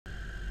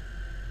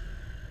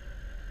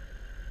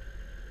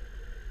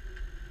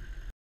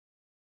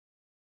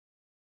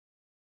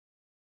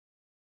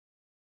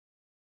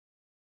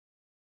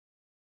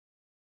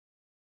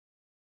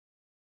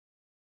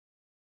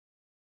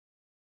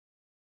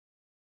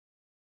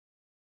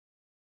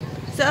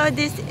So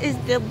this is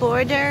the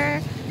border.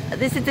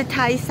 This is the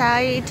Thai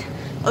side.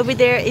 Over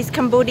there is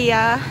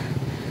Cambodia.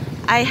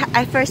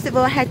 I first of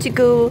all had to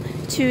go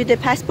to the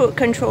passport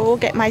control,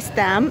 get my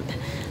stamp,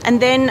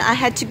 and then I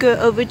had to go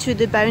over to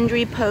the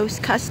boundary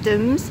post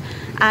customs,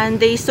 and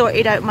they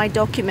sorted out my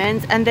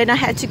documents, and then I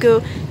had to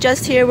go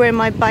just here where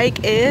my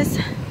bike is,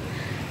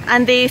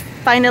 and they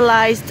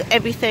finalized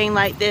everything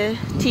like the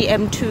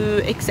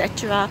TM2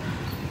 etc.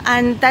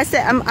 And that's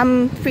it.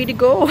 I'm free to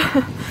go.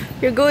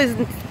 Here goes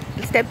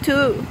step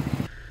 2.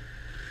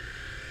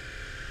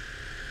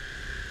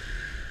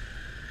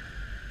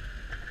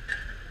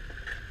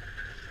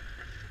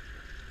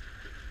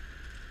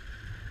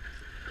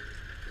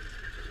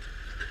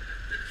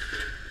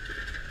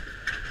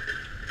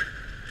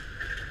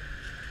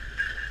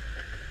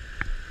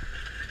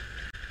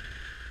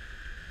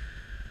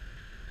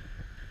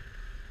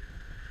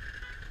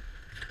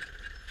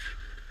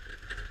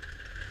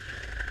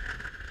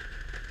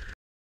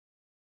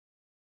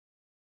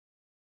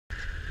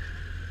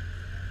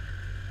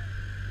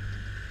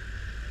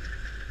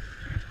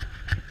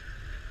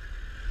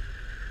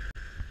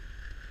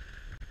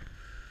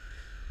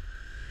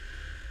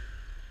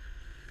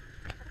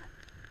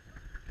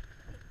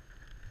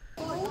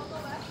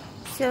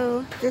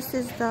 So this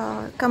is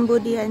the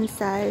Cambodian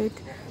side.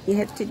 You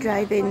have to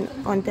drive in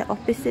on the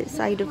opposite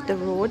side of the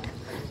road,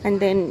 and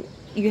then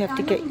you have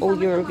to get all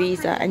your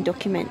visa and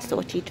documents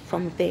sorted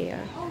from there.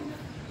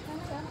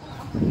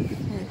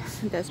 Yes,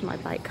 that's my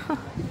bike.